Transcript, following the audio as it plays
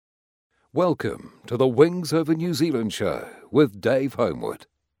Welcome to the Wings Over New Zealand show with Dave Homewood.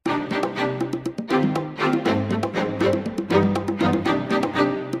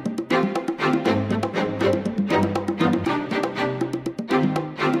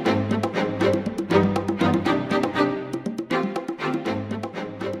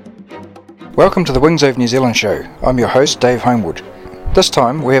 Welcome to the Wings Over New Zealand show. I'm your host, Dave Homewood. This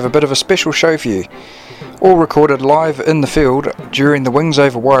time we have a bit of a special show for you, all recorded live in the field during the Wings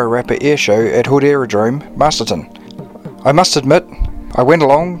Over Wairarapa Airshow at Hood Aerodrome, Masterton. I must admit, I went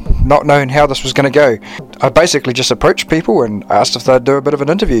along not knowing how this was going to go. I basically just approached people and asked if they'd do a bit of an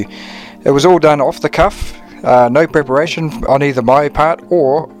interview. It was all done off the cuff, no preparation on either my part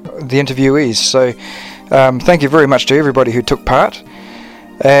or the interviewees. So thank you very much to everybody who took part.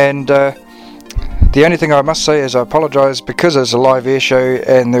 And the only thing I must say is I apologise because it's a live air show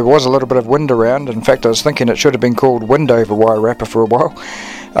and there was a little bit of wind around. In fact, I was thinking it should have been called Wind Over Wairarapa for a while.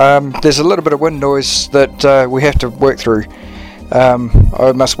 There's a little bit of wind noise that we have to work through.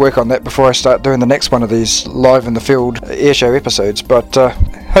 I must work on that before I start doing the next one of these live in the field air show episodes. But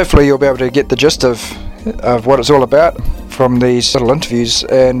hopefully you'll be able to get the gist of what it's all about from these little interviews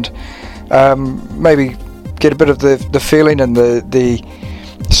and maybe get a bit of the feeling and the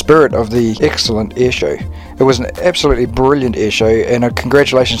spirit of the excellent air show. It was an absolutely brilliant air show, and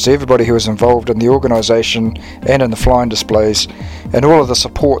congratulations to everybody who was involved in the organisation and in the flying displays and all of the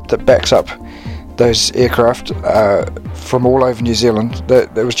support that backs up those aircraft from all over New Zealand.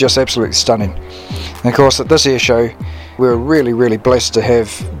 That was just absolutely stunning. And of course at this air show we were really blessed to have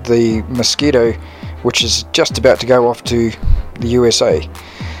the Mosquito, which is just about to go off to the USA.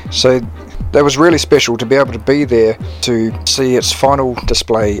 So that was really special to be able to be there to see its final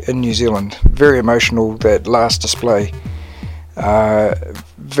display in New Zealand. Very emotional, that last display.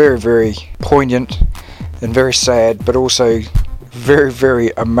 Very poignant and very sad, but also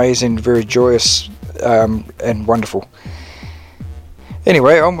very amazing, very joyous and wonderful.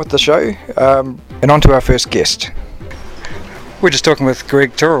 Anyway, on with the show and on to our first guest. We're just talking with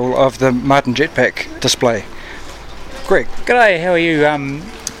Greg Tyrrell of the Martin Jetpack display. Greg. G'day, how are you?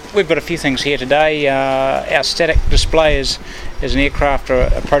 We've got a few things here today. Our static display is an aircraft or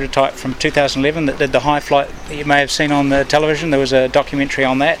a prototype from 2011 that did the high flight that you may have seen on the television. There was a documentary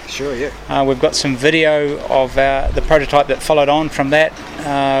on that. Sure, yeah. We've got some video of the prototype that followed on from that,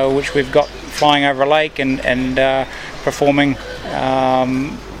 which we've got flying over a lake and performing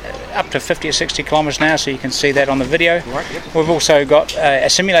up to 50 or 60 kilometres now, so you can see that on the video. Right, yep. We've also got a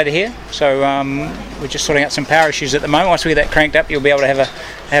simulator here, so we're just sorting out some power issues at the moment. Once we get that cranked up, you'll be able to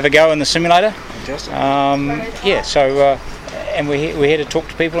have a go in the simulator. Fantastic. And we're here to talk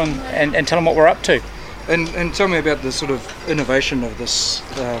to people and tell them what we're up to. And tell me about the sort of innovation of this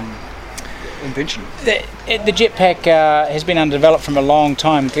invention. The jetpack has been underdeveloped from a long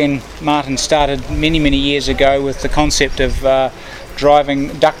time. Glenn Martin started many years ago with the concept of driving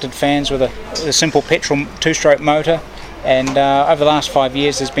ducted fans with a simple petrol two-stroke motor, and over the last 5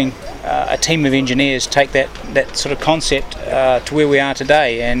 years there's been a team of engineers take that sort of concept to where we are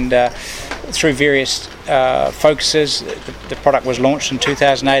today, and through various focuses the product was launched in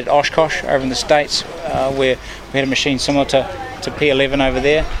 2008 at Oshkosh over in the States, where we had a machine similar to P11 over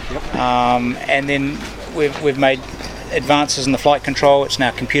there. Yep. And then we've made advances in the flight control. It's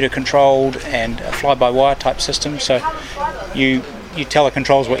now computer controlled and a fly-by-wire type system, so you tell the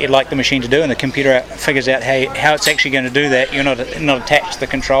controls what you'd like the machine to do, and the computer figures out how it's actually going to do that. You're not attached to the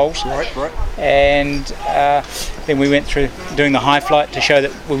controls. Right. And then we went through doing the high flight to show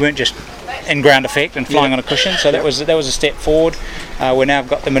that we weren't just in ground effect and flying on a cushion. So that was a step forward. We now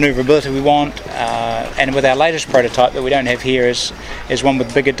got the manoeuvrability we want, and with our latest prototype that we don't have here is one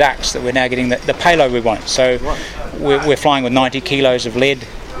with bigger ducts, that we're now getting the payload we want. So we're flying with 90 kilos of lead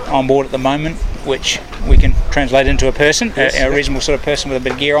on board at the moment, which we can translate into a person, a reasonable sort of person with a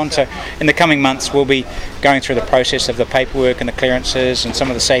bit of gear on. So in the coming months we'll be going through the process of the paperwork and the clearances and some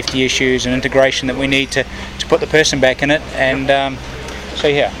of the safety issues and integration that we need to put the person back in it. And so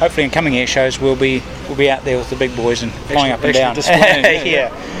yeah, hopefully in coming air shows we'll be out there with the big boys and flying up and down.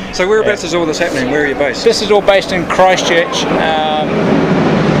 Yeah. So whereabouts is all this happening? Where are you based? This is all based in Christchurch.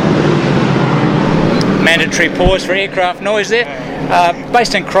 Mandatory pause for aircraft noise there.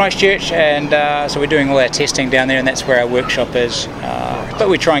 Based in Christchurch, and so we're doing all our testing down there, and that's where our workshop is. But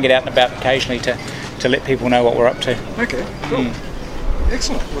we try and get out and about occasionally to let people know what we're up to. Okay, cool.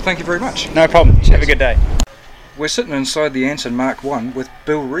 Excellent. Well, thank you very much. No problem. Cheers. Have a good day. We're sitting inside the Anson Mark 1 with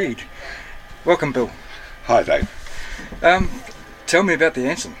Bill Reid. Welcome, Bill. Hi, Dave. Tell me about the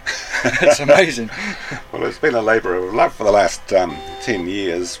Anson. It's amazing. Well, it's been a labour of love for the last 10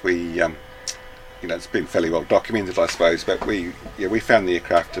 years. We it's been fairly well documented, I suppose. But we found the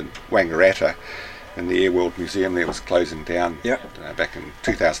aircraft in Wangaratta, and the Air World Museum there was closing down. Back in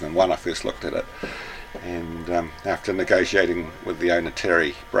 2001, I first looked at it, and after negotiating with the owner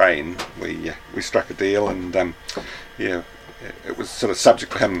Terry Brain, we struck a deal, and it was sort of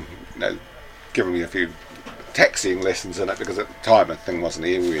subject to him, giving me a few taxiing lessons in it, because at the time the thing wasn't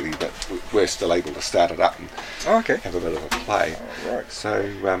airworthy, but we're still able to start it up and have a bit of a play. So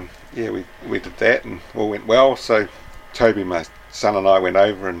we did that, and all went well. So Toby, my son, and I went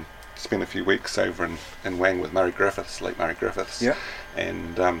over and spent a few weeks over in Wang with late Murray Griffiths,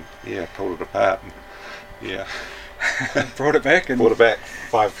 and pulled it apart, and brought it back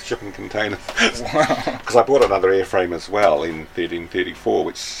 5 shipping containers. Because I bought another airframe as well in 1334,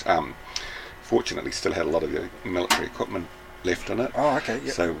 which fortunately still had a lot of the military equipment left in it.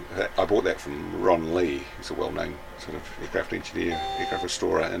 So I bought that from Ron Lee, who's a well-known sort of aircraft engineer, aircraft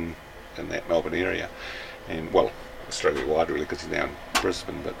restorer in that Melbourne area, and well, Australia wide really, because he's now in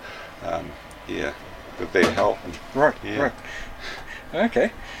Brisbane, but with their help. Right.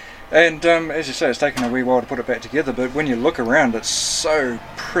 Okay. And as you say, it's taken a wee while to put it back together, but when you look around, it's so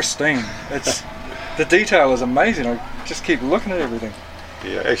pristine. It's the detail is amazing. I just keep looking at everything.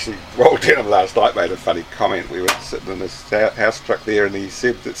 Yeah, actually, Roald Denholm last night made a funny comment. We were sitting in this house truck there, and he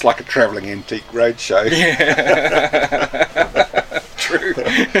said it's like a travelling antique roadshow. True.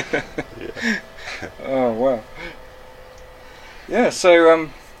 Oh wow. Yeah, so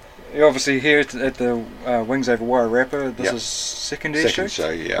you're obviously here at the Wings Over Wairarapa. This is second show.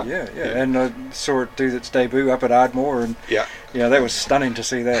 Yeah. And I saw it do its debut up at Ardmore, and that was stunning to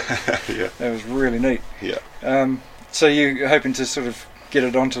see that. That was really neat. So you're hoping to sort of get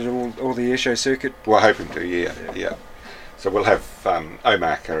it onto all the airshow circuit? We're hoping to, yeah. So we'll have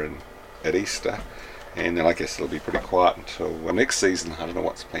Omaka at Easter, and then I guess it'll be pretty quiet until next season. I don't know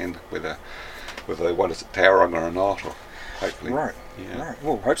what's planned, whether they want us at Tauranga or not, or hopefully. Right.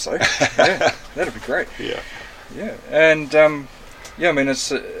 Well, hope so. Yeah, that'd be great. Yeah. And I mean,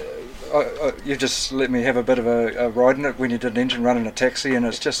 it's you just let me have a bit of a ride in it when you did an engine run in a taxi, and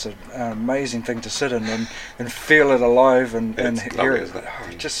it's just an amazing thing to sit in and feel it alive and hear it.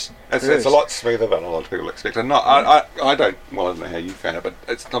 It's a lot smoother than a lot of people expect. And I don't know how you found it, but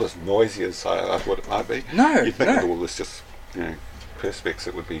it's not as noisy as I thought it might be. No, you'd think with all this just perspex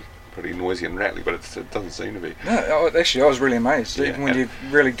it would be pretty noisy and rattly, but it doesn't seem to be. No, actually I was really amazed. Even when you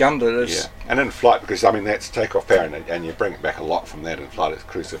really gunned it. And in flight, because I mean that's takeoff power, and you bring it back a lot from that in flight. It's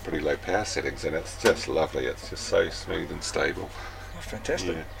cruised at pretty low power settings, and it's just lovely. It's just so smooth and stable. Oh,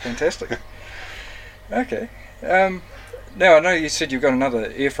 fantastic. Okay. Now I know you said you've got another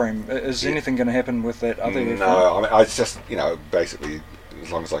airframe. Is anything going to happen with that other airframe? No, I mean I just basically,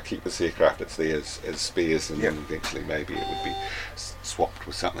 as long as I keep this aircraft, it's there as spares, and then eventually maybe it would be swapped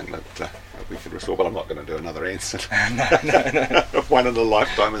with something that we could restore. But I'm not going to do another Anson. No. One in a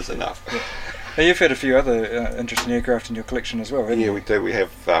lifetime is enough. Now, you've had a few other interesting aircraft in your collection as well, haven't you? Yeah, we do. We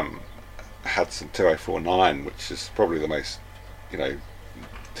have Hudson 2049, which is probably the most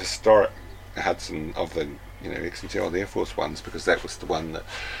historic Hudson of the ex-Intel and Air Force ones, because that was the one that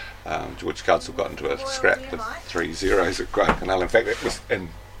George Cudsall got into a scrap with 3 zeros at Guadalcanal. In fact, it was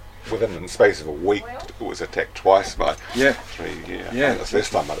within the space of a week, it was attacked twice by 3. The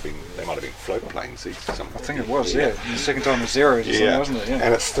first time they might have been float planes. I think it was. The second time was zeros or something, wasn't it? Yeah.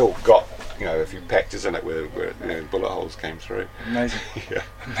 And it's still got a few patches in it where bullet holes came through. Amazing.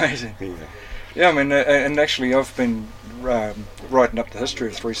 Amazing. Yeah, I mean, and actually I've been writing up the history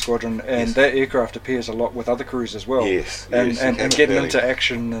of 3 Squadron, and that aircraft appears a lot with other crews as well. And getting into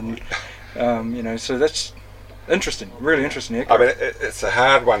action, and so that's interesting, really interesting aircraft. I mean, it's a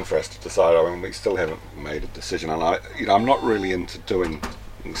hard one for us to decide. I mean, we still haven't made a decision on it. I'm not really into doing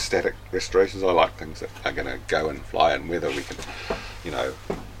static restorations. I like things that are going to go and fly, and whether we can,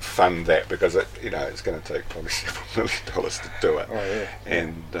 fund that, because it's going to take probably several $1 million to do it.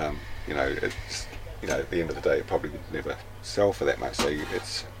 And it's at the end of the day, it probably would never sell for that much. So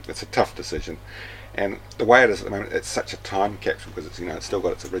it's a tough decision. And the way it is at the moment, it's such a time capsule, because it's still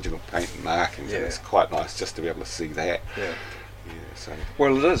got its original paint and markings, and it's quite nice just to be able to see that.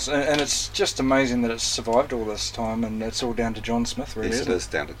 Well, it is, and it's just amazing that it's survived all this time, and it's all down to John Smith, really. Yes, it is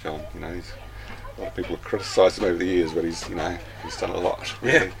down to John. A lot of people have criticised him over the years, but he's done a lot.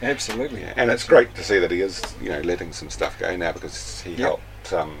 Really. Yeah, absolutely. And it's great to see that he is letting some stuff go now, because he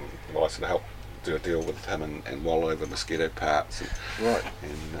helped. I sort of helped do a deal with him and Wall over mosquito parts.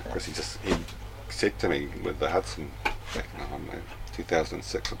 And of course, he said to me with the Hudson back in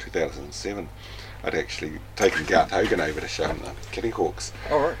 2006 or 2007, I'd actually taken Garth Hogan over to show him the Kitty Hawks.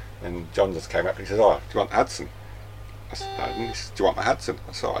 And John just came up and he said, "Oh, do you want the Hudson?" I said, no. And he said, do you want my Hudson?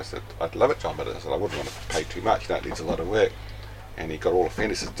 So I said, I'd love it, John, but I said, I wouldn't want to pay too much. It needs a lot of work. And he got all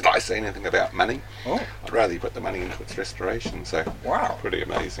offended. He said, did I say anything about money? Oh. I'd rather you put the money into its restoration. So, wow. Pretty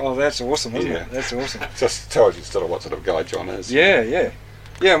amazing. Oh, that's awesome, isn't it? That's awesome. Just tells you sort of what sort of guy John is. Yeah.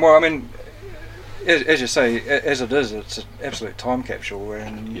 Well, I mean, as you say, as it is, it's an absolute time capsule.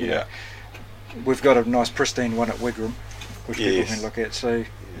 And we've got a nice pristine one at Wigram, which people can look at. So,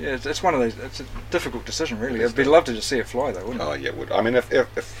 yeah, it's one of those. It's a difficult decision, really. I'd be lovely to see it fly, though, wouldn't it? Oh, yeah, it would. I mean, if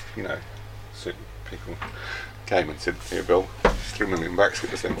certain people came and said, "Here, Bill, $3 million, get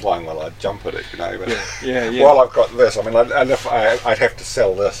this thing flying," well, I'd jump at it, But while I've got this, I mean, I'd have to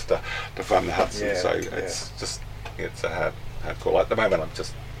sell this to fund the Hudson. It's a hard call. At the moment,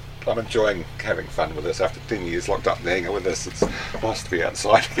 I'm enjoying having fun with this. After 10 years locked up in the hangar with this, it's nice to be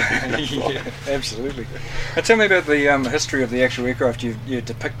outside again. Yeah, absolutely. And tell me about the history of the actual aircraft you're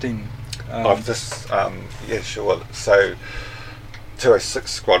depicting. Of this, sure. So,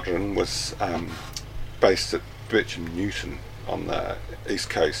 206 Squadron was based at Bircham Newton on the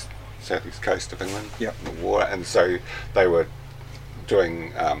southeast coast of England, in the war, and so they were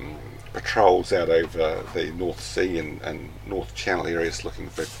doing patrols out over the North Sea and North Channel areas, looking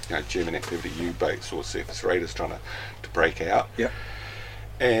for German activity, U-boats or surface raiders trying to break out. Yeah.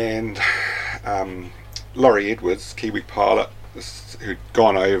 And Laurie Edwards, Kiwi pilot, who'd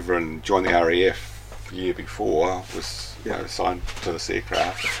gone over and joined the RAF the year before, was assigned to this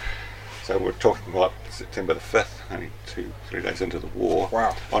aircraft. So we're talking about September the 5th, only 2-3 days into the war.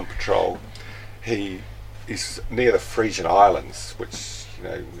 Wow. On patrol. He's near the Frisian Islands, which was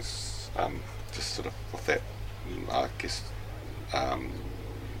just sort of off that, I guess,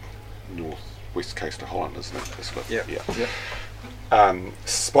 north-west coast of Holland, isn't it?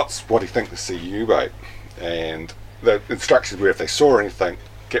 Spots what he thinks is a U-boat, and the instructions were if they saw anything,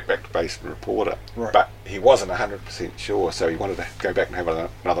 get back to base and report it. Right. But he wasn't 100% sure, so he wanted to go back and have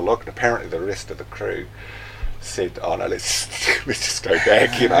another look, and apparently the rest of the crew said, oh no, let's just go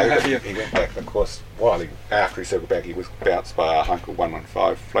back, But he went back, and of course, after he circled back, he was bounced by a Hunkel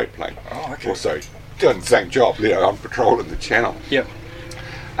 115 float plane. Oh, okay. Also doing the same job, on patrol in the channel. Yep.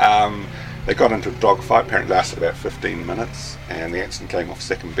 They got into a dogfight, apparently lasted about 15 minutes, and the Anson came off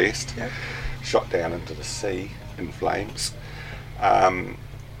second best, shot down into the sea in flames. And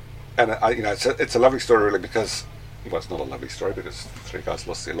it's a lovely story, really, because it's not a lovely story because 3 guys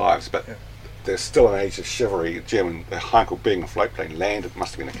lost their lives, but there's still an age of chivalry. The Heinkel, being a float plane, landed,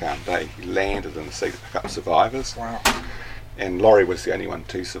 must have been a calm day, he landed in the sea to pick up survivors. Wow. And Laurie was the only one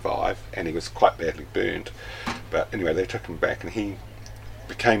to survive, and he was quite badly burned. But anyway, they took him back, and he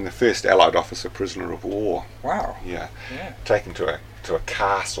became the first Allied officer prisoner of war. Wow. Yeah. Taken to a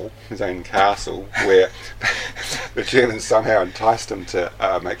castle, his own castle, where the Germans somehow enticed him to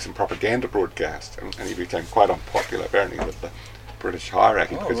make some propaganda broadcast, and he became quite unpopular, apparently, with the British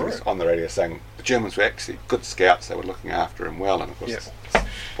hierarchy, because he was on the radio saying the Germans were actually good scouts, they were looking after him well, and of course this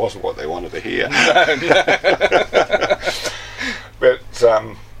wasn't what they wanted to hear. No. But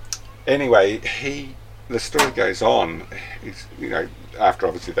anyway, the story goes on. He's, after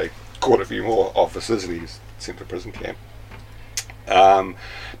obviously they caught a few more officers and he was sent to a prison camp.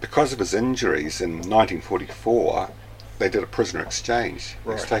 Because of his injuries in 1944, they did a prisoner exchange.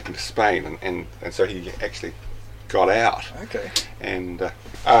 Right. He was taken to Spain, and so he actually got out. Okay. And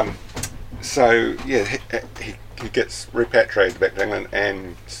he gets repatriated back to England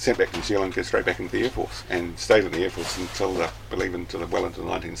and sent back to New Zealand, goes straight back into the Air Force, and stayed in the Air Force until well into the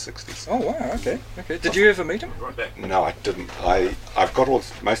 1960s. Oh wow, okay. Did you ever meet him? No, I didn't. I've got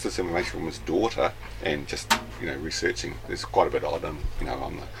most of this information from his daughter, and just researching. There's quite a bit on him,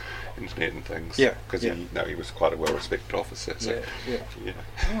 on the internet and things. Yeah. Because he was quite a well-respected officer. So, yeah.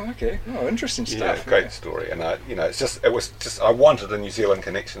 Oh, okay. Oh, interesting stuff. Yeah, great story. And I wanted a New Zealand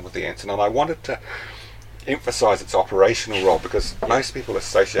connection with the Anson, and I wanted to emphasise its operational role, because most people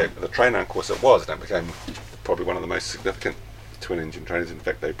associate with the trainer, and of course it was, and it became probably one of the most significant twin-engine trainers. In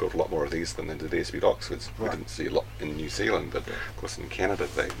fact, they built a lot more of these than they did airspeed Oxfords. Right. We didn't see a lot in New Zealand, but of course in Canada,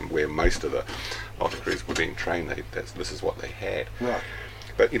 where most of the multi-crews were being trained, this is what they had. Right.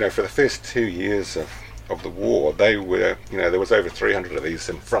 But for the first 2 years of the war, they were, there was over 300 of these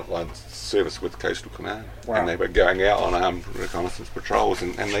in frontline service with Coastal Command. Wow. And they were going out on armed reconnaissance patrols,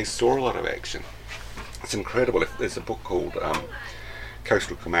 and they saw a lot of action. It's incredible. There's a book called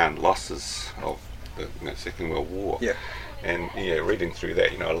Coastal Command Losses of the Second World War. Yeah. And reading through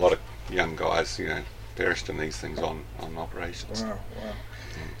that, a lot of young guys, perished in these things on operations.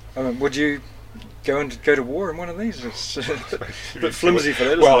 Wow. Would you go to war in one of these? It's a bit flimsy for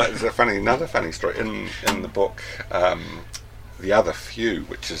that. Well, it's another funny story in the book. the other few,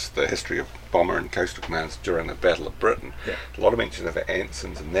 which is the history of bomber and coastal commands during the Battle of Britain. Yeah. A lot of mention of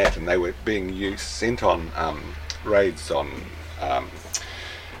ensigns and that, and they were being sent on raids on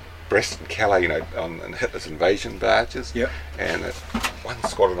Brest and Calais, on Hitler's invasion barges. Yeah. And one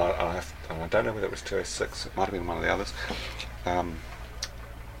squadron, I don't know whether it was 206, it might have been one of the others.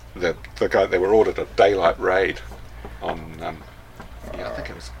 The guy, they were ordered a daylight raid on, I think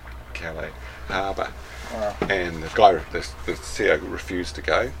it was Calais Harbour. Wow. And the guy, the CO refused to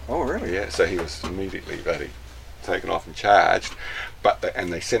go. Oh, really? Yeah, so he was immediately taken off and charged. But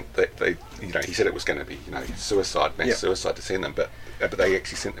they sent he said it was going to be suicide, mass suicide to send them. But they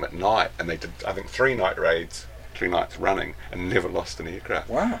actually sent them at night, and they did I think 3 night raids, 3 nights running, and never lost an aircraft.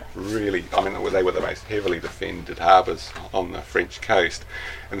 Wow. Really, I mean, they were the most heavily defended harbours on the French coast.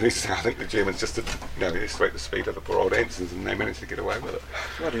 And I think the Germans just did, estimate the speed of the poor old ensigns, and they managed to get away with it.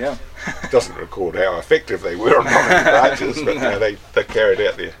 Bloody hell. Doesn't record how effective they were on bombing barges, but they carried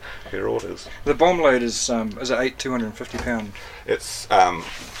out their orders. The bomb load is it 8 250-pound? It's I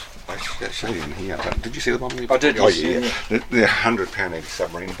showed you in here. Did you see the bomb? I did. Oh yeah. They're 100-pound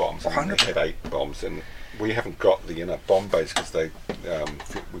anti-submarine bombs. And 100. They had 8 bombs, and we haven't got the inner bomb base because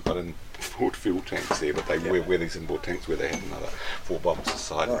we've got inboard fuel tanks there, but they were these inboard tanks where they had another 4 bombs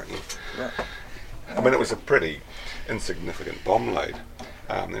aside. Right. I mean, it was a pretty insignificant bomb load.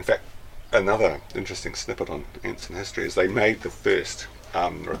 In fact, another interesting snippet on ensign history is they made the first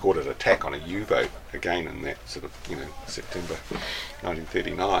recorded attack on a U-boat again in that sort of September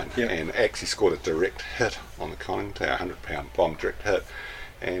 1939, and actually scored a direct hit on the conning tower, 100-pound bomb direct hit,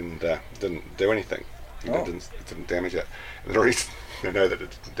 and didn't do anything. It didn't damage it. And the reason they know that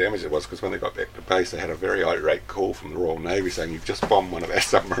it didn't damage it was because when they got back to base, they had a very irate call from the Royal Navy saying, "You've just bombed one of our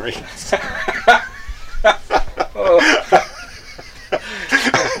submarines." Well,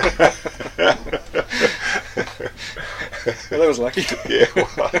 that was lucky. Yeah,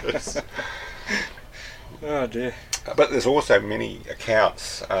 it was. Oh dear. But there's also many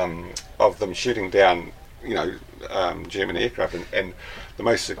accounts of them shooting down, German aircraft, and the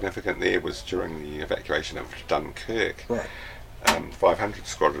most significant there was during the evacuation of Dunkirk. Right. 500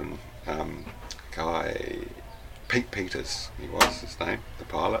 Squadron guy, Pete Peters, he was his name, the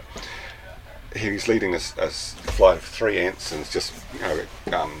pilot. He was leading a flight of 3 ensigns, just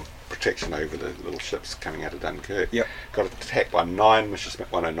protection over the little ships coming out of Dunkirk. Yep. Got attacked by 9 Messerschmitt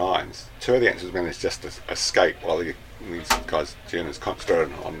 109s. 2 of the ensigns managed just to escape while these guys, Germans,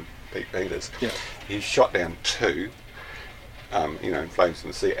 concentrated on Pete Peters. Yep. He shot down 2, in flames in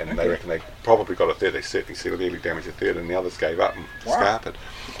the sea, and they reckon they probably got a third. They certainly severely damaged a third, and the others gave up and scarpered.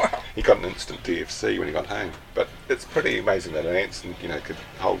 Wow. He got an instant DFC when he got home. But it's pretty amazing that an ensign, could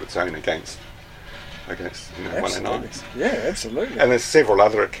hold its own against 109s. Yeah, absolutely. And there's several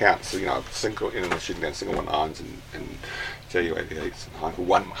other accounts, shooting down single 109s and JU-88s and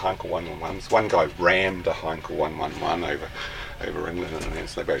Heinkel 111s. One guy rammed a Heinkel 111 over England, and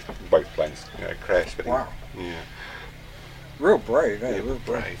so they both planes crashed. But wow. Real brave, eh? Yeah, real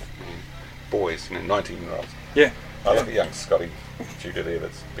brave. Boys, 19-year-olds. Yeah. I look at young Scotty Tudor there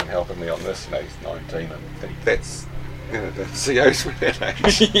that's been helping me on this, he's 19, and think that's, the COs were that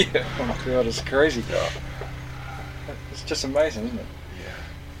age. Yeah. Oh my God, it's crazy. Yeah. It's just amazing, isn't it?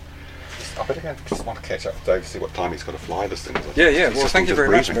 Yeah. I better just want to catch up with Dave to see what time he's got to fly this thing. Yeah. Well, thank you very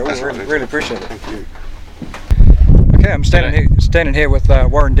much, Bill. Really appreciate it. Thank you. Okay, I'm standing here with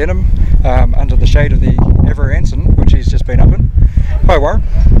Warren Denholm under the shade of the Ever Ensign, which he's just been up in. Hi, Warren.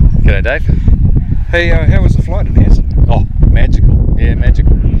 G'day, Dave. Hey, how was the flight in Ensign? Oh, magical. Yeah,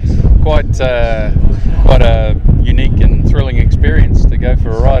 magical. Quite a unique and thrilling experience to go for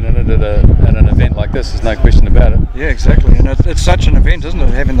a ride in it at an event like this. There's no question about it. Yeah, exactly. And it's such an event, isn't it?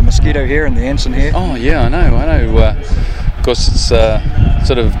 Having the Mosquito here and the Ensign here. Oh, yeah, I know. Of course, it's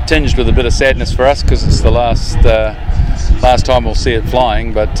sort of tinged with a bit of sadness for us because it's the last time we'll see it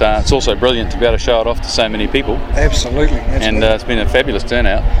flying, but it's also brilliant to be able to show it off to so many people. Absolutely. And it's been a fabulous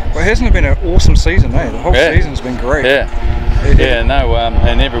turnout. Well, hasn't it been an awesome season, eh? The whole season's been great.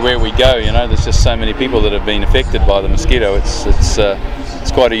 And everywhere we go, there's just so many people that have been affected by the mosquito.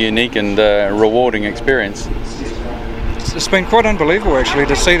 It's quite a unique and rewarding experience. It's been quite unbelievable, actually,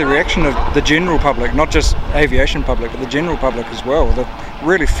 to see the reaction of the general public, not just aviation public, but the general public as well. They've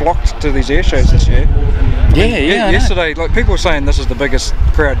really flocked to these air shows this year. Yesterday, people were saying this is the biggest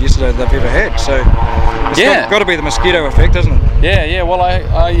crowd yesterday they've ever had. So it's got to be the mosquito effect, isn't it? Yeah. Well,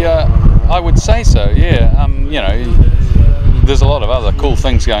 I would say so. Yeah. There's a lot of other cool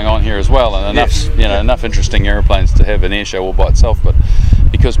things going on here as well, and enough interesting aeroplanes to have an air show all by itself. But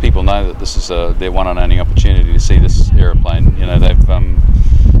because people know that this is their one and only opportunity to see this aeroplane, they've come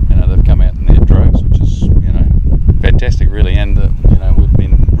out in their droves, which is fantastic, really. And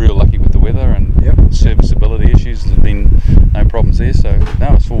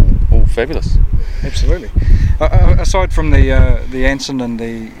it's all fabulous. Absolutely. Aside from the Anson and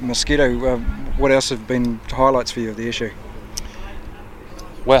the Mosquito, what else have been highlights for you of the Airshow?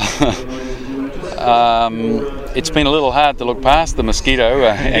 Well, it's been a little hard to look past the Mosquito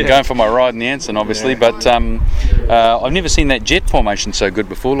and going for my ride in the Anson, obviously, but I've never seen that jet formation so good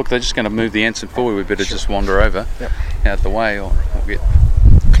before. Look, they're just going to move the Anson forward. We better just wander over out the way or we'll get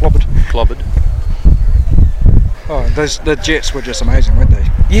clobbered. Oh, the jets were just amazing, weren't they?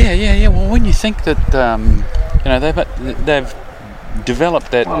 Yeah. Well, when you think that they've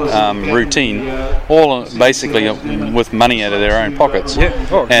developed that routine all basically with money out of their own pockets. Yeah.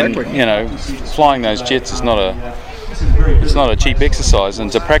 Oh, exactly. And flying those jets is not a cheap exercise, and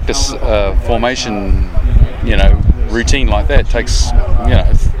to practice formation, routine like that takes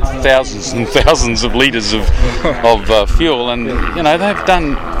thousands and thousands of litres of fuel, and they've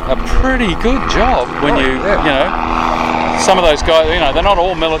done a pretty good job when some of those guys, they're not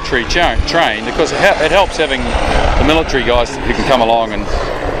all military trained, because it helps having the military guys who can come along and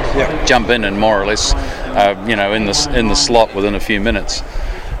jump in and more or less in the slot within a few minutes.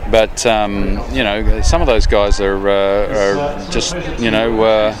 But some of those guys are just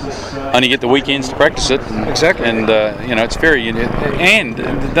only get the weekends to practice it. Exactly. And it's very and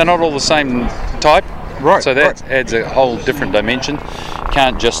they're not all the same type. Right. So that adds a whole different dimension. You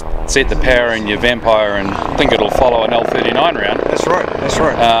can't just set the power in your Vampire and think it'll follow an L-39 round. That's right.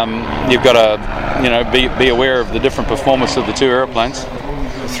 You've got to be aware of the different performance of the two aeroplanes.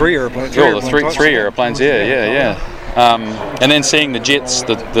 Three aeroplanes. Three aeroplanes. Yeah. And then seeing the jets,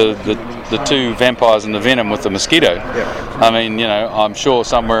 the two Vampires and the Venom with the Mosquito. Yeah. I mean, I'm sure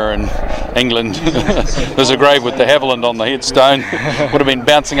somewhere in England there's a grave with the Havilland on the headstone. Would have been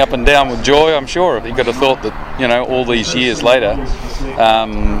bouncing up and down with joy, I'm sure, if he could have thought that, all these years later,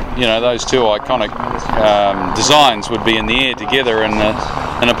 those two iconic designs would be in the air together in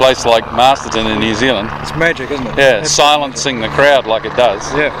a place like Masterton in New Zealand. It's magic, isn't it? Yeah, silencing the crowd like it does.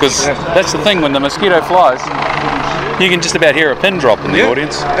 Yeah. Because that's the thing, when the Mosquito flies, you can just about hear a pin drop in the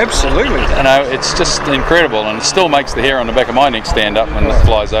audience. Absolutely. It's just incredible, and it still makes the hair on the back of my neck stand up when it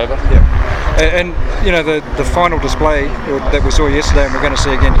flies over. Yeah. And the final display that we saw yesterday, and we're going to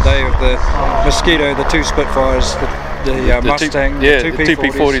see again today, of the Mosquito, the two Spitfires, the Mustang, the two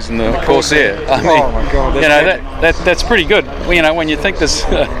P40s and the Corsair. I mean, oh my God, that's pretty good. When you think this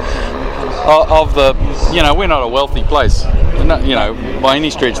of the, we're not a wealthy place, by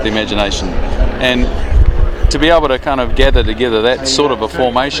any stretch of the imagination, and to be able to kind of gather together that sort of a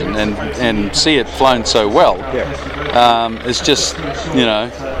formation and see it flown so well, it's just,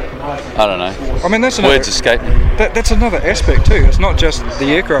 I don't know. I mean, words escape me. That's another aspect too. It's not just the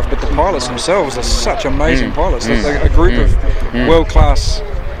aircraft, but the pilots themselves are such amazing pilots. A group of world-class.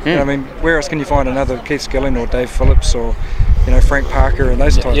 I mean, where else can you find another Keith Skilling or Dave Phillips or Frank Parker and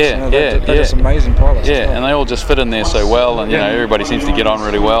those types? They're just amazing pilots. Yeah, and they all just fit in there so well, and everybody seems to get on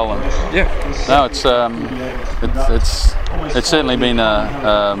really well. And no, it's certainly been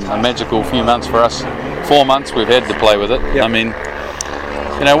a magical few months for us. 4 months we've had to play with it. I mean,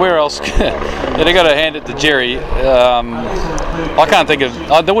 where else? They got to hand it to Jerry. I can't think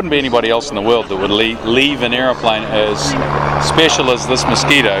of. There wouldn't be anybody else in the world that would leave an aeroplane as special as this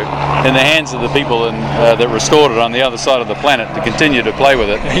Mosquito in the hands of the people that restored it on the other side of the planet to continue to play with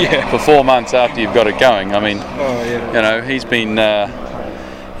it for 4 months after you've got it going. I mean,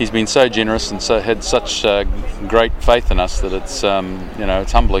 he's been so generous and had such great faith in us that it's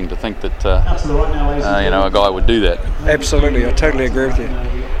it's humbling to think that a guy would do that. Absolutely, I totally agree with you,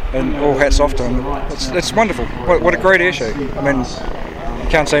 and all hats off to him. It's wonderful. What a great airshow. I mean, you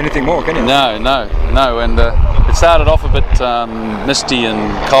can't say anything more, can you? No, and it started off a bit misty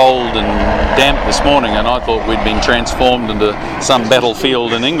and cold and damp this morning, and I thought we'd been transformed into some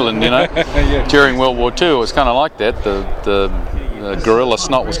battlefield in England, during World War II. It was kind of like that. The gorilla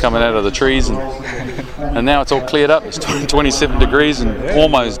snot was coming out of the trees, and now it's all cleared up. It's 27 degrees and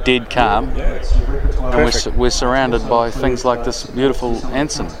almost dead calm, and we're surrounded by things like this beautiful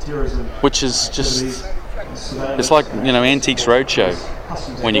Anson, which is just, it's like Antiques Roadshow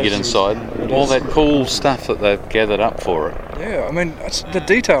when you get inside. All that cool stuff that they've gathered up for it. Yeah, I mean, the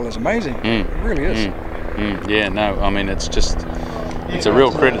detail is amazing. It really is. Yeah, no, I mean, it's a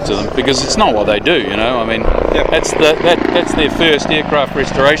real credit to them, because it's not what they do, I mean, that's their first aircraft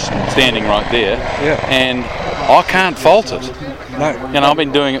restoration standing right there, and I can't fault it. No. I've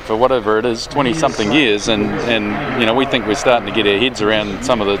been doing it for whatever it is, 20-something years, and we think we're starting to get our heads around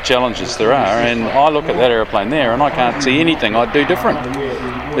some of the challenges there are, and I look at that aeroplane there and I can't see anything I'd do different.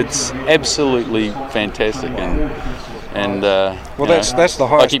 It's absolutely fantastic, and that's the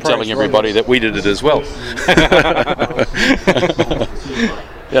highest. I keep telling everybody that we did it as well.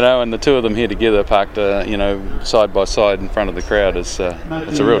 And the two of them here together, parked, side by side in front of the crowd, it's a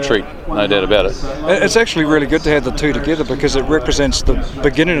real treat, no doubt about it. It's actually really good to have the two together because it represents the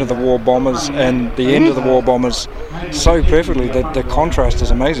beginning of the war bombers and the end of the war bombers so perfectly. The contrast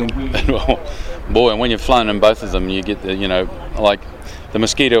is amazing. Well, boy, and when you've flown in both of them, you get like the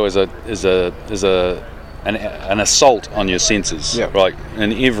Mosquito is an assault on your senses, right?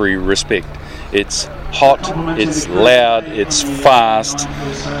 In every respect. It's hot, it's loud, it's fast,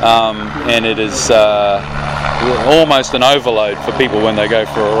 and it is almost an overload for people when they go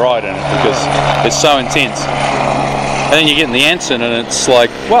for a ride in it because it's so intense. And then you get in the Anson and it's like,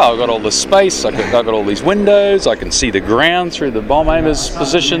 wow, I've got all this space, I've got all these windows, I can see the ground through the bomb aimer's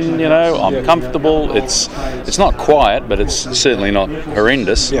position, I'm comfortable. It's not quiet, but it's certainly not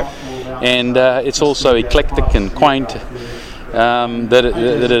horrendous. And it's also eclectic and quaint. That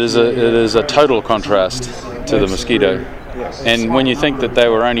it is a total contrast to the Mosquito, and when you think that they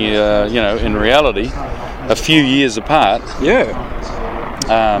were only in reality a few years apart,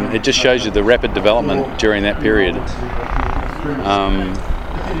 it just shows you the rapid development during that period.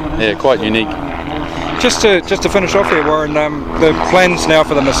 Quite unique. Just to finish off here, Warren, the plans now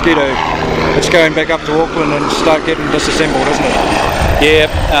for the Mosquito, it's going back up to Auckland and start getting disassembled, isn't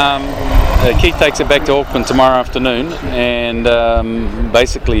it? Keith takes it back to Auckland tomorrow afternoon, and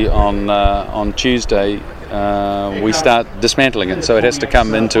basically on Tuesday we start dismantling it. So it has to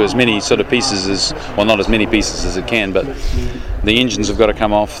come into as many sort of pieces not as many pieces as it can, but the engines have got to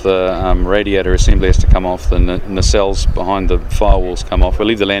come off, the radiator assembly has to come off, the nacelles behind the firewalls come off. We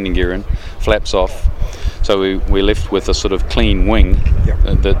leave the landing gear in, flaps off. So we're left with a sort of clean wing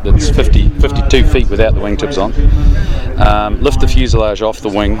that's 52 feet without the wingtips on. Lift the fuselage off the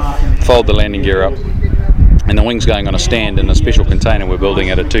wing, fold the landing gear up, and the wing's going on a stand in a special container we're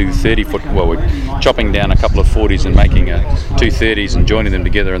building at a 230-foot. Well, we're chopping down a couple of 40s and making a 230s and joining them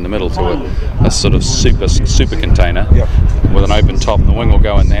together in the middle to a sort of super container with an open top. The wing will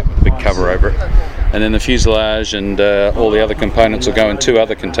go in that with a big cover over it, and then the fuselage and all the other components will go in two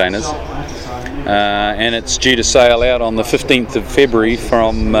other containers. And it's due to sail out on the 15th of February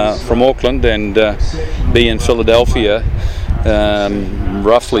from Auckland and be in Philadelphia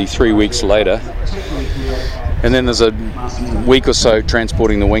roughly 3 weeks later. And then there's a week or so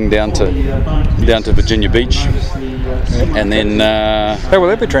transporting the wing down to Virginia Beach, and then how will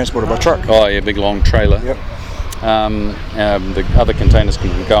that be transported by truck? Oh yeah, big long trailer. The other containers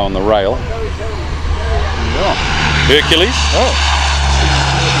can go on the rail. Hercules.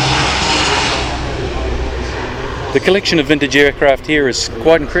 The collection of vintage aircraft here is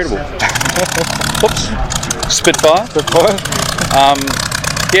quite incredible. Whoops. Spitfire.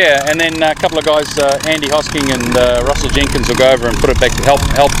 And then a couple of guys, Andy Hosking and Russell Jenkins, will go over and put it back to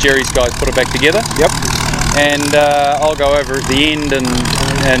help Jerry's guys put it back together. And I'll go over at the end and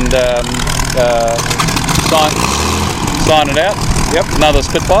sign it out. Another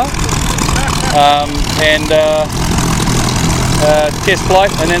Spitfire. Test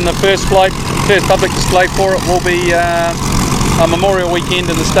flight, and then the first public display for it will be a Memorial Weekend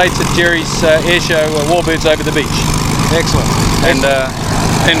in the States at Jerry's Airshow, Warbirds Over the Beach. Excellent. And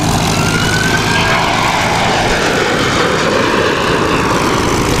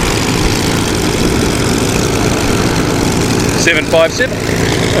 757.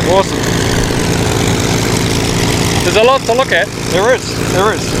 Awesome. There's a lot to look at. There is.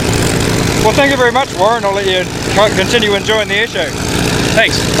 Well, thank you very much, Warren. I'll let you continue enjoying the airshow.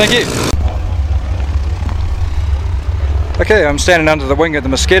 Thanks. Thank you. Okay, I'm standing under the wing of the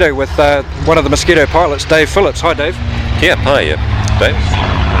Mosquito with one of the Mosquito pilots, Dave Phillips. Hi, Dave. Hi, Dave.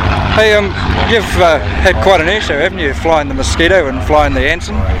 Hey, you've had quite an airshow, haven't you? Flying the Mosquito and flying the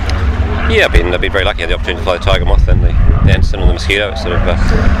Anson. Yeah, I've been very lucky. I had the opportunity to fly the Tiger Moth and the Anson and the Mosquito. It's sort of a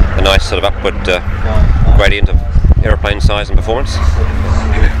nice sort of upward gradient of aeroplane size and performance.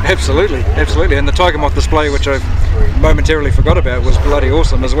 Absolutely. And the Tiger Moth display, which I momentarily forgot about, was bloody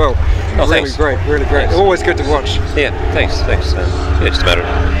awesome as well. Really great. Thanks. Always good to watch. Yeah, thanks. Just a matter of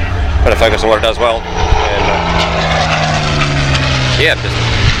trying to focus on what it does well. And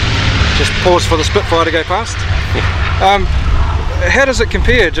just pause for the Spitfire to go past. How does it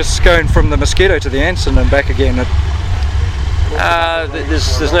compare, just going from the Mosquito to the Anson and back again?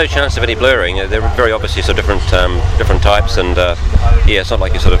 There's no chance of any blurring. They're very obviously sort of different types, and it's not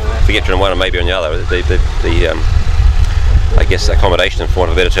like you sort of forget you're on one and maybe on the other. The I guess accommodation, for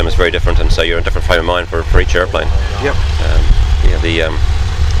want of a better term, is very different, and so you're in a different frame of mind for each airplane. The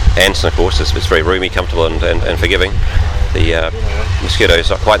Anson, of course, is very roomy, comfortable, and forgiving. The Mosquito is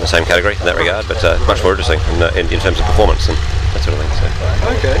not quite in the same category in that regard, but much more interesting in terms of performance and that sort of thing. So.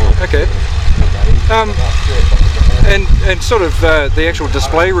 Okay. And sort of the actual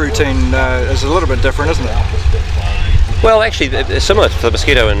display routine is a little bit different, isn't it? Well, actually, it's similar to the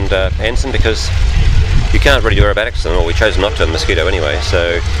Mosquito and Anson, because you can't really do aerobatics, and we chose not to in the Mosquito anyway,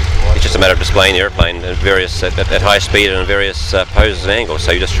 so it's just a matter of displaying the airplane at high speed and in various poses and angles,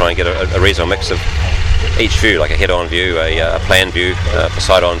 so you just try and get a reasonable mix of each view, like a head-on view, a plan view, a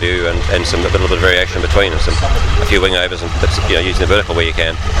side-on view, and a little bit of variation in between, and a few wing overs and bits, using the vertical where you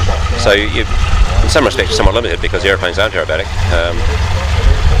can. So you, in some respects, are somewhat limited because the airplanes aren't aerobatic.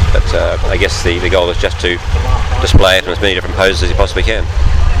 But I guess the goal is just to display it in as many different poses as you possibly can.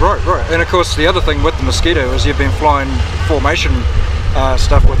 Right. And of course, the other thing with the Mosquito is you've been flying formation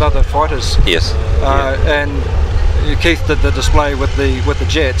stuff with other fighters. Yes. And Keith did the display with the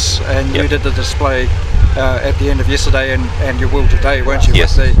jets, and you did the display at the end of yesterday, and you will today, won't you?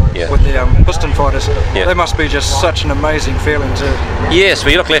 Yes. With the piston fighters. Yeah. They must be just such an amazing feeling to. Yes.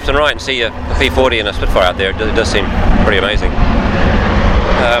 Well, you look left and right and see a P40 and a Spitfire out there. It does seem pretty amazing.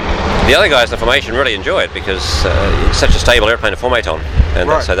 The other guys in the formation really enjoy it because it's such a stable airplane to formate on,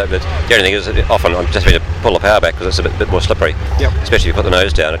 and so the only thing is that often I'm just having to pull the power back because it's a bit more slippery. Yep. Especially if you put the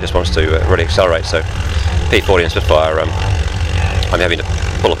nose down, it just wants to really accelerate. So P40 and Spitfire, I'm having to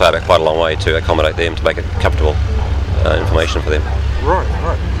pull the power back quite a long way to accommodate them to make it comfortable information for them. Right.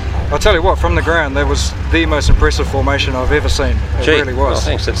 I'll tell you what, from the ground, that was the most impressive formation I've ever seen. It really was. Well,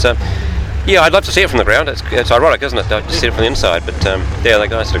 thanks. It's yeah, I'd love to see it from the ground. It's ironic, isn't it, to see it from the inside? But the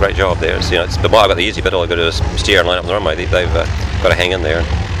guys did a great job there. But I've got the easy bit. All I've got to do is steer and line up on the runway. They've got to hang in there, and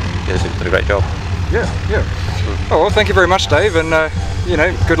they did a great job. Yeah. Oh well, thank you very much, Dave, and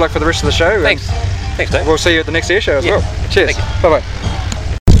good luck for the rest of the show. Thanks, Dave. We'll see you at the next Airshow as well. Cheers. Thank you. Bye.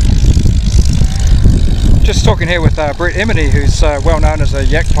 Just talking here with Brett Emeny, who's well known as a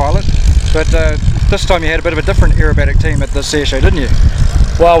yak pilot, but this time you had a bit of a different aerobatic team at this Airshow, didn't you?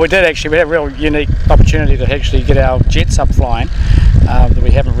 Well, we did actually. We had a real unique opportunity to actually get our jets up flying. That we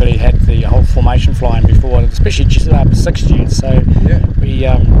haven't really had the whole formation flying before, especially 6 jets. So we,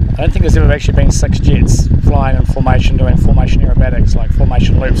 I don't think there's ever actually been 6 jets flying in formation, doing formation aerobatics like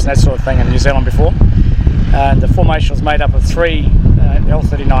formation loops and that sort of thing in New Zealand before. And the formation was made up of 3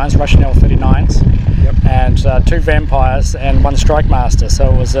 L-39s, Russian L-39s, and 2 Vampires and 1 Strike Master.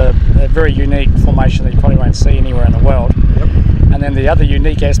 So it was a very unique formation that you probably won't see anywhere in the world. And then the other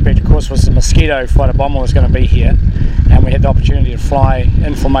unique aspect, of course, was the Mosquito fighter bomber was going to be here, and we had the opportunity to fly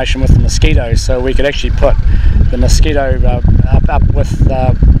in formation with the Mosquito, so we could actually put the Mosquito up with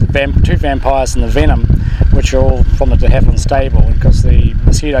the 2 Vampires and the Venom, which are all from the de Havilland stable, because the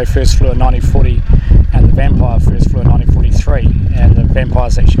Mosquito first flew in 1940 and the Vampire first flew in 1943, and the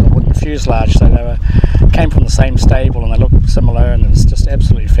Vampires actually got a wooden fuselage, so they came from the same stable and they looked similar, and it was just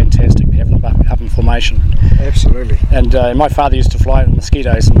absolutely fantastic to have them up in formation. Absolutely. And my father used to fly the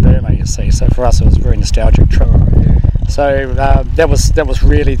Mosquitoes in Burma, you see, so for us it was a very nostalgic trip. So that was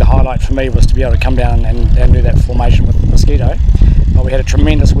really the highlight for me, was to be able to come down and do that formation with the Mosquito. But we had a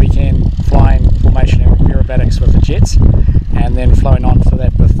tremendous weekend flying formation aerobatics with the jets, and then flowing on for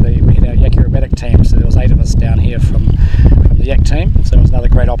that we had our yak aerobatic team, so there was 8 of us down here from the yak team, so it was another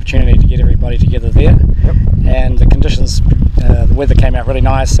great opportunity to get everybody together there. And the conditions, the weather came out really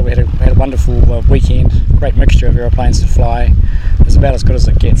nice, so we had a wonderful weekend, great mixture of aeroplanes to fly. It's about as good as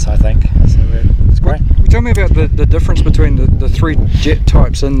it gets, I think, so it's great. Tell me about the difference between the 3 jet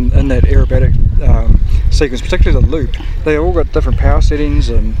types in that aerobatic sequence, particularly the loop. They all got different power settings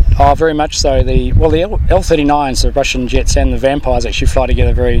and... Oh, very much so. The L-39s, the Russian jets, and the Vampires actually fly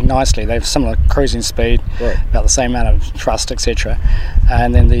together very nicely. They have similar cruising speed, about the same amount of thrust, etc.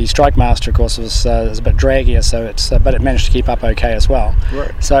 And then the Strike Master, of course, was a bit draggier, so but it managed to keep up okay as well.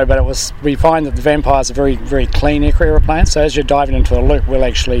 So, but we find that the Vampires are very, very clean aeroplane. So as you're diving into a loop, we'll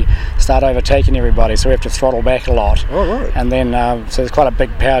actually start overtaking everybody. So we have to throttle back a lot. And then so there's quite a big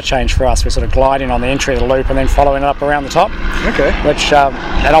power change for us. We're sort of gliding on the entry of the loop and then following it up around the top. Which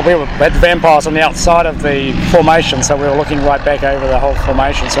and we had the Vampires on the outside of the formation, so we were looking right back over the whole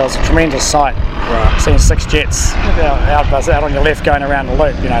formation. So it was a tremendous sight. Seeing 6 jets out on your left going around the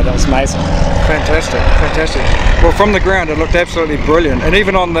loop, that was amazing. Fantastic. Well, from the ground it looked absolutely brilliant, and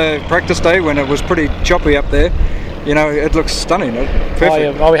even on the practice day when it was pretty choppy up there, it looks stunning.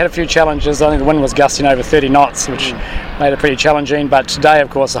 Perfect. We had a few challenges. I think the wind was gusting over 30 knots, which made it pretty challenging. But today, of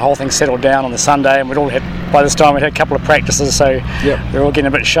course, the whole thing settled down on the Sunday, and by this time we'd had a couple of practices, so we were all getting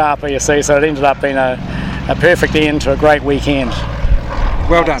a bit sharper, you see. So it ended up being a perfect end to a great weekend.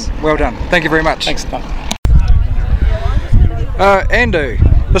 Well done. Thank you very much. Thanks, Tom. Ando,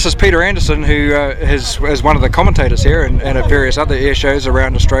 this is Peter Anderson, who is one of the commentators here and at various other air shows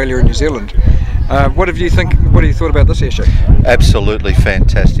around Australia and New Zealand. What do you thought about this air show? Absolutely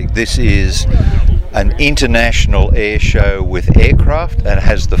fantastic. This is an international air show with aircraft, and it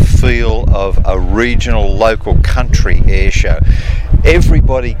has the feel of a regional local country air show.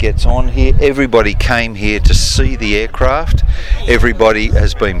 Everybody gets on here, everybody came here to see the aircraft, everybody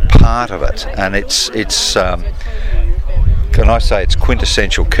has been part of it, and it's can I say it's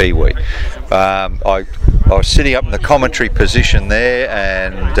quintessential Kiwi. I was sitting up in the commentary position there,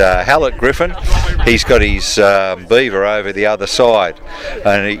 and Hallett Griffin, he's got his beaver over the other side,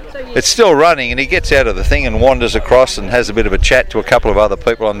 and it's still running, and he gets out of the thing and wanders across and has a bit of a chat to a couple of other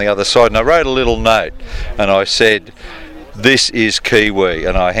people on the other side, and I wrote a little note and I said, "This is Kiwi,"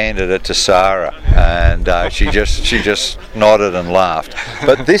 and I handed it to Sarah, and she just nodded and laughed.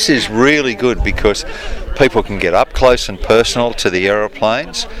 But this is really good because people can get up close and personal to the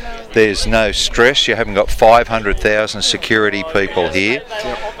aeroplanes. There's no stress. You haven't got 500,000 security people here.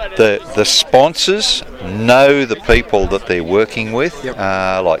 The sponsors know the people that they're working with,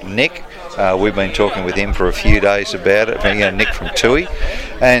 like Nick. We've been talking with him for a few days about it. Nick from Tui,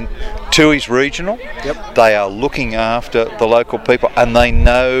 and Tui's regional. They are looking after the local people, and they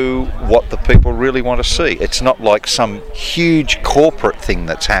know what the people really want to see. It's not like some huge corporate thing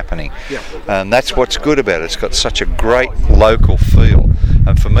that's happening, and that's what's good about it. It's got such a great local feel.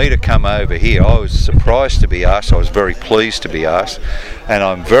 And for me to come over here, I was surprised to be asked. I was very pleased to be asked, and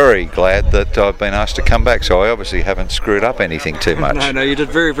I'm very glad that I've been asked to come back. So I obviously haven't screwed up anything too much. No, you did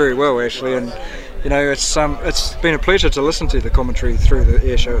very, very well actually, and it's been a pleasure to listen to the commentary through the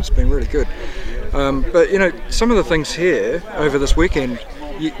air show. It's been really good. But some of the things here over this weekend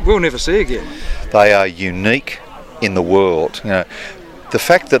we'll never see again. They are unique in the world. The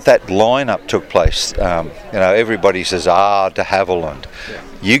fact that lineup took place, everybody says, de Havilland.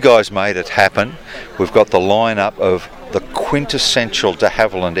 You guys made it happen. We've got the lineup of the quintessential de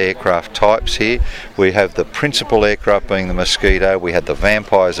Havilland aircraft types here. We have the principal aircraft being the Mosquito, we had the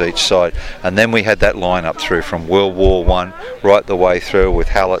Vampires each side, and then we had that lineup through from World War I right the way through with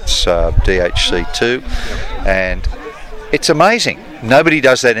Hallett's DHC-2, and it's amazing. Nobody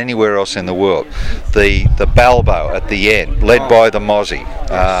does that anywhere else in the world. The Balbo at the end, led by the Mozzie.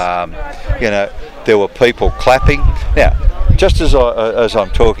 There were people clapping. Now, just as I'm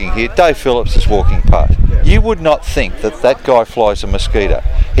talking here, Dave Phillips is walking past. You would not think that guy flies a Mosquito.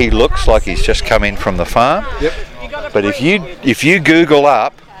 He looks like he's just come in from the farm. But if you Google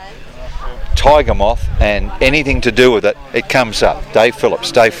up tiger moth and anything to do with it, it comes up. Dave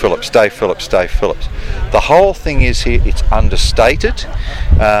Phillips, Dave Phillips, Dave Phillips, Dave Phillips. The whole thing is here, it's understated.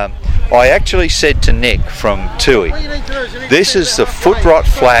 I actually said to Nick from Tui, this is the Footrot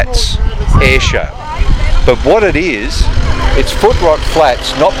Flats air show. But what it is, it's Footrot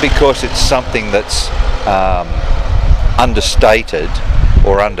Flats not because it's something that's understated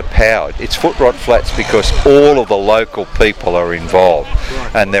or underpowered. It's Footrot Flats because all of the local people are involved,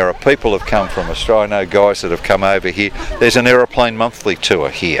 and there are people who've come from Australia. I know guys that have come over here. There's an Aeroplane Monthly tour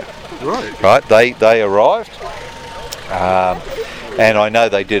here. Right. They arrived, and I know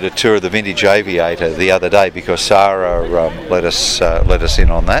they did a tour of the Vintage Aviator the other day because Sarah let us in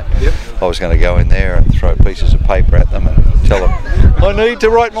on that. I was going to go in there and throw pieces of paper at them and tell them, I need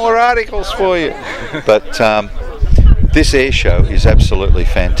to write more articles for you. But this air show is absolutely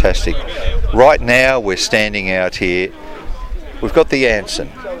fantastic. Right now we're standing out here. We've got the Anson.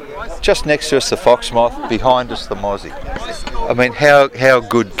 Just next to us the Foxmoth, behind us the Mozzie. I mean, how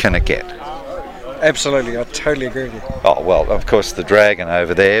good can it get? Absolutely, I totally agree with you. Oh, well, of course the Dragon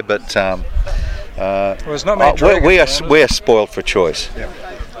over there, but it's not many dragons, we are spoiled for choice.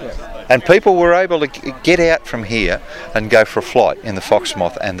 And people were able to get out from here and go for a flight in the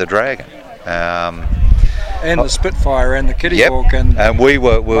Foxmoth and the Dragon. And the Spitfire and the Kitty Hawk and we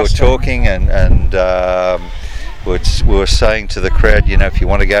were talking and we were saying to the crowd, if you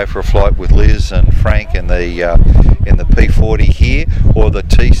want to go for a flight with Liz and Frank in the P40 here or the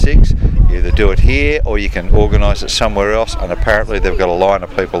T6, you either do it here or you can organise it somewhere else. And apparently they've got a line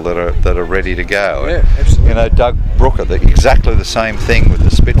of people that are ready to go. Yeah, absolutely. Doug Brooker, exactly the same thing with the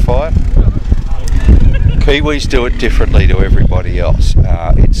Spitfire. Kiwis do it differently to everybody else.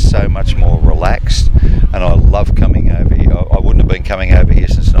 It's so much more relaxed, and I love coming over here. I wouldn't have been coming over here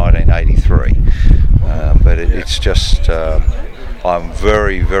since 1983, but it's just I'm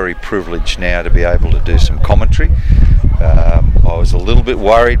very, very privileged now to be able to do some commentary. I was a little bit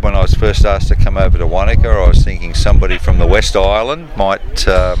worried when I was first asked to come over to Wanaka. I was thinking somebody from the West Island might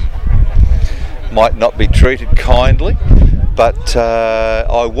not be treated kindly. But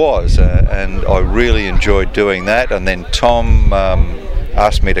I was, and I really enjoyed doing that. And then Tom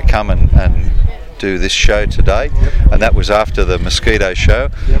asked me to come and do this show today, and that was after the mosquito show.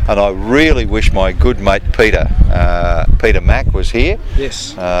 And I really wish my good mate Peter Mack was here.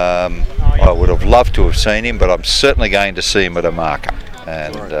 Yes. I would have loved to have seen him, but I'm certainly going to see him at a marker.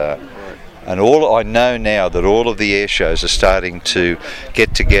 And all I know now that all of the air shows are starting to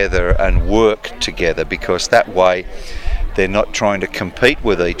get together and work together, because that way they're not trying to compete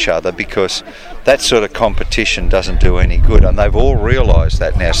with each other, because that sort of competition doesn't do any good, and they've all realised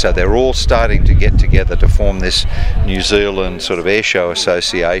that now, so they're all starting to get together to form this New Zealand sort of airshow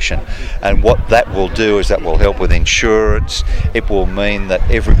association. And what that will do is that will help with insurance. It will mean that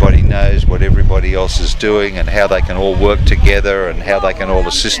everybody knows what everybody else is doing and how they can all work together and how they can all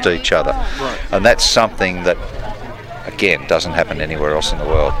assist each other. And that's something that, again, doesn't happen anywhere else in the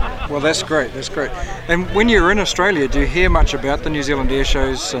world. Well, that's great, that's great. And when you're in Australia, do you hear much about the New Zealand air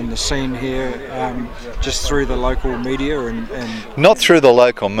shows and the scene here, just through the local media? And Not through the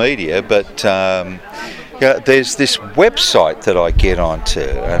local media, but there's this website that I get onto,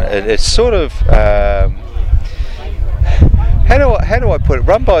 and it's sort of, how do I put it,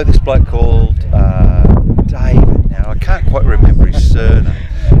 run by this bloke called David. Now, I can't quite remember his surname,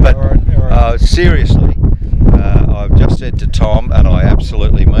 but seriously, I've just said to Tom, and I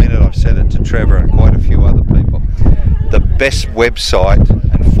absolutely mean it, I've said it to Trevor and quite a few other people, the best website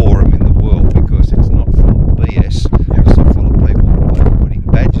and forum in the world, because it's not full of BS, it's not full of people putting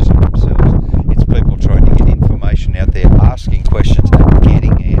badges on themselves, it's people trying to get information out there, asking questions and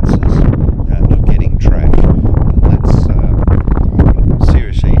getting answers, not getting trash. And that's,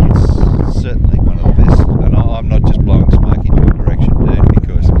 seriously, it's certainly one of the best, and I'm not just blowing smoke in your direction, dude,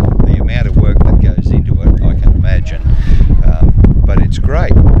 because the amount of work that goes into it, I can imagine, but it's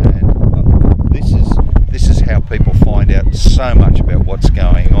great, and this is how people find out so much about what's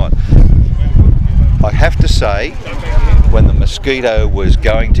going on. I have to say, when the mosquito was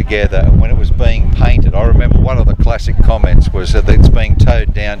going together and when it was being painted, I remember one of the classic comments was that it's being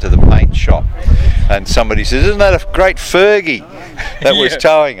towed down to the paint shop, and somebody says, "Isn't that a great Fergie that was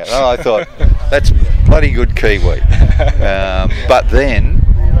towing it?" And I thought, that's bloody good Kiwi. But then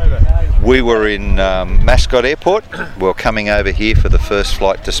we were in Mascot Airport. We were coming over here for the first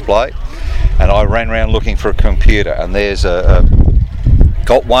flight display, and I ran around looking for a computer, and there's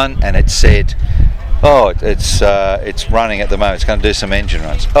got one, and it said, "Oh, it's running at the moment. It's going to do some engine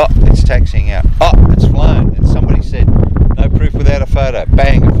runs. Oh, it's taxiing out. Oh, it's flown." And somebody said, "No proof without a photo."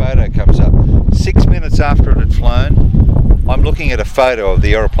 Bang, a photo comes up. 6 minutes after it had flown, I'm looking at a photo of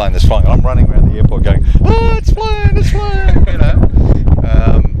the aeroplane that's flying. I'm running around the airport going, "Oh, it's flown, it's flown," you know.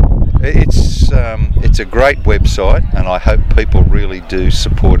 It's a great website, and I hope people really do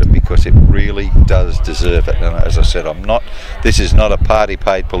support it, because it really does deserve it. And as I said, this is not a party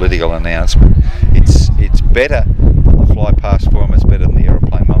paid political announcement. It's better than the Fly Past Forum, it's better than the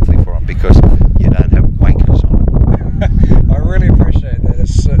Aeroplane Monthly Forum, because you don't have wankers on it. I really appreciate that.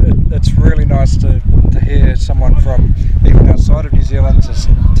 It's really nice to hear someone from even outside of New Zealand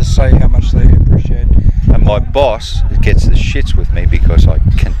to say how much they appreciate. And my boss gets the shits with me because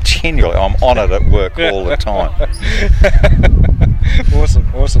I'm on it at work all the time.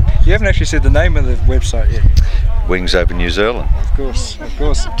 Awesome. You haven't actually said the name of the website yet. Wings Over New Zealand. Of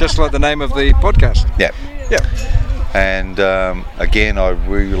course. Just like the name of the podcast. Yeah. And again, I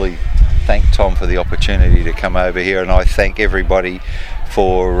really thank Tom for the opportunity to come over here, and I thank everybody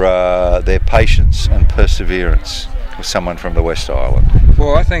for their patience and perseverance with someone from the West Island.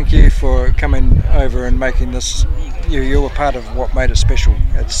 Well, I thank you for coming over and making this. You were part of what made it special.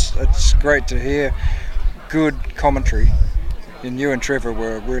 It's great to hear good commentary, and you and Trevor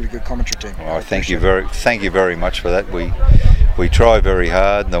were a really good commentary team. Well, thank you very much for that. We try very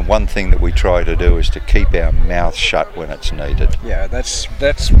hard, and the one thing that we try to do is to keep our mouth shut when it's needed. Yeah, that's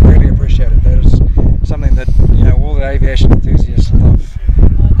really appreciated. That is something that all the aviation enthusiasts love.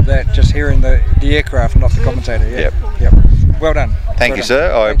 That just hearing the aircraft, not the commentator. Yep. Well done. Thank you,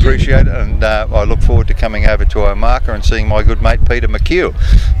 sir. I appreciate it, and I look forward to coming over to our marker and seeing my good mate Peter McHugh.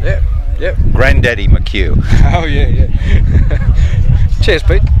 Yep. Granddaddy McHugh. Oh yeah. Cheers,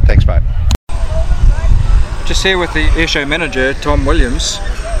 Pete. Thanks, mate. Just here with the airshow manager, Tom Williams.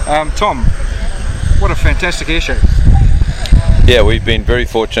 Tom, what a fantastic airshow. Yeah, we've been very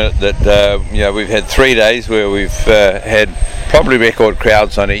fortunate that we've had 3 days where we've had probably record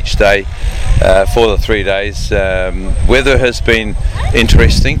crowds on each day for the 3 days. Weather has been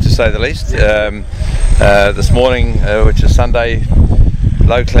interesting, to say the least. This morning, which is Sunday,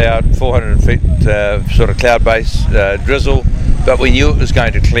 low cloud, 400 feet sort of cloud base, drizzle, but we knew it was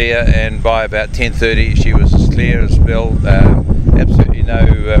going to clear, and by about 10:30 she was as clear as well, absolutely no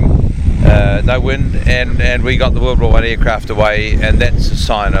wind, and we got the World War I aircraft away, and that's a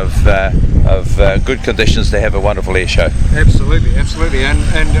sign of good conditions to have a wonderful air show. Absolutely, absolutely,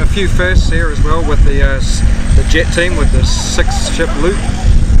 and a few firsts there as well with the jet team with the 6-ship loop.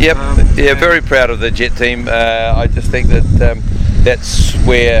 Yep, very proud of the jet team. I just think that that's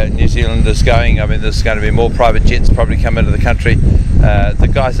where New Zealand is going. I mean, there's going to be more private jets probably come into the country. The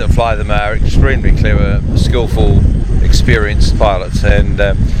guys that fly them are extremely clever, skillful, experienced pilots, and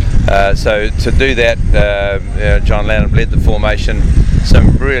so to do that, John Lanham led the formation,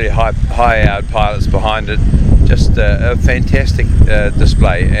 some really high-hour pilots behind it, just a fantastic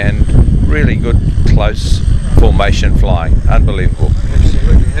display and really good close formation flying, unbelievable.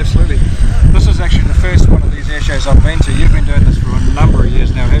 Absolutely. This is actually the first one of these air shows I've been to. You've been doing this for a number of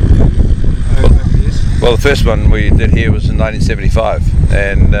years now, haven't you? Over the years? Well, the first one we did here was in 1975,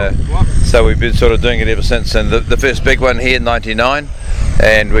 and so we've been sort of doing it ever since. And the first big one here in '99,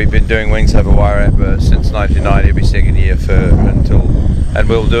 and we've been doing Wings Over Wairarapa since '99 every second year and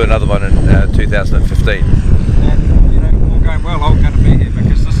we'll do another one in 2015. And, you know, all going well, I'm going to be here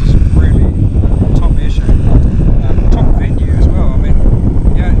because this is really a top air show, top venue as well. I mean,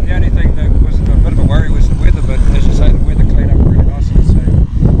 the only thing that was a bit of a worry was the weather, but as you say, the weather cleaned up really nicely, so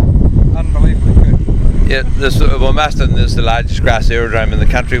unbelievably good. Yeah, Marston is the largest grass aerodrome in the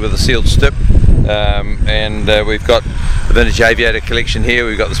country with a sealed stip, and we've got the Vintage Aviator collection here,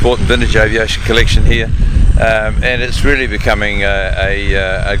 we've got the Sport and Vintage Aviation collection here, and it's really becoming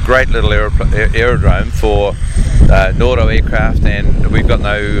a great little aerodrome for Nordo aircraft, and we've got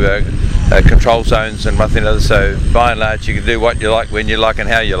no control zones and nothing else, so by and large you can do what you like, when you like and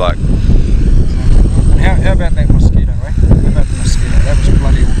how you like. How about that mosquito, eh? How about the mosquito? That was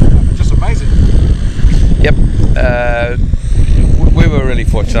bloody just amazing. Yep, we were really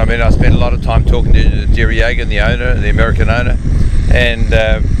fortunate. I mean, I spent a lot of time talking to Jerry Yeagan, the owner, the American owner, and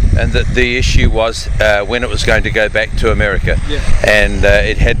the issue was when it was going to go back to America, and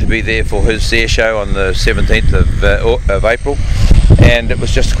it had to be there for his air show on the 17th of April, and it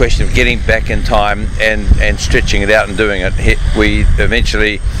was just a question of getting back in time and stretching it out and doing it. We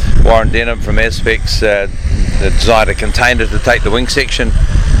eventually, Warren Denholm from Aspects designed a container to take the wing section,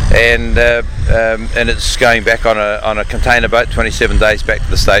 and it's going back on a container boat, 27 days back to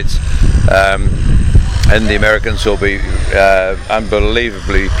the States. And the Americans will be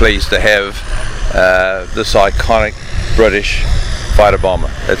unbelievably pleased to have this iconic British fighter bomber.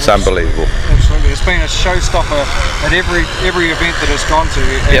 It's unbelievable. Absolutely, it's been a showstopper at every event that it's gone to,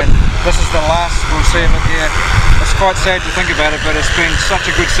 and this is the last we'll see of it here. It's quite sad to think about it, but it's been such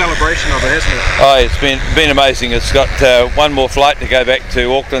a good celebration of it, hasn't it? Oh, it's been amazing. It's got one more flight to go back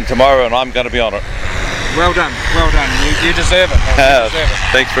to Auckland tomorrow, and I'm going to be on it. Well done, well done. You deserve it. You deserve it.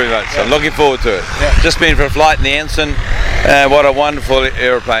 Thanks very much. I'm looking forward to it. Just been for a flight in the Anson. What a wonderful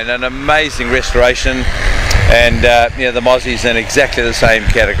aeroplane, an amazing restoration, and the Mozzie's in exactly the same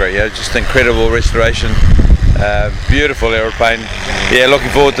category. Just incredible restoration, beautiful aeroplane. Looking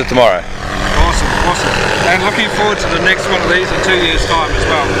forward to tomorrow. Awesome. And looking forward to the next one of these in 2 years' time as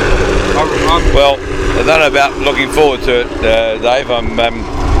well. Well, I don't know about looking forward to it, Dave. I'm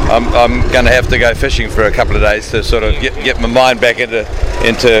going to have to go fishing for a couple of days to sort of get my mind back into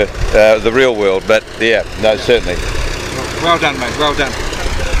the real world. But no, certainly. Well done, mate. Well done.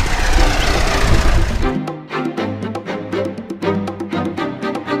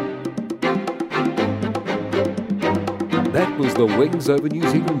 That was the Wings Over New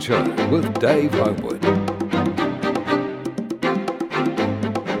Zealand show with Dave Homewood.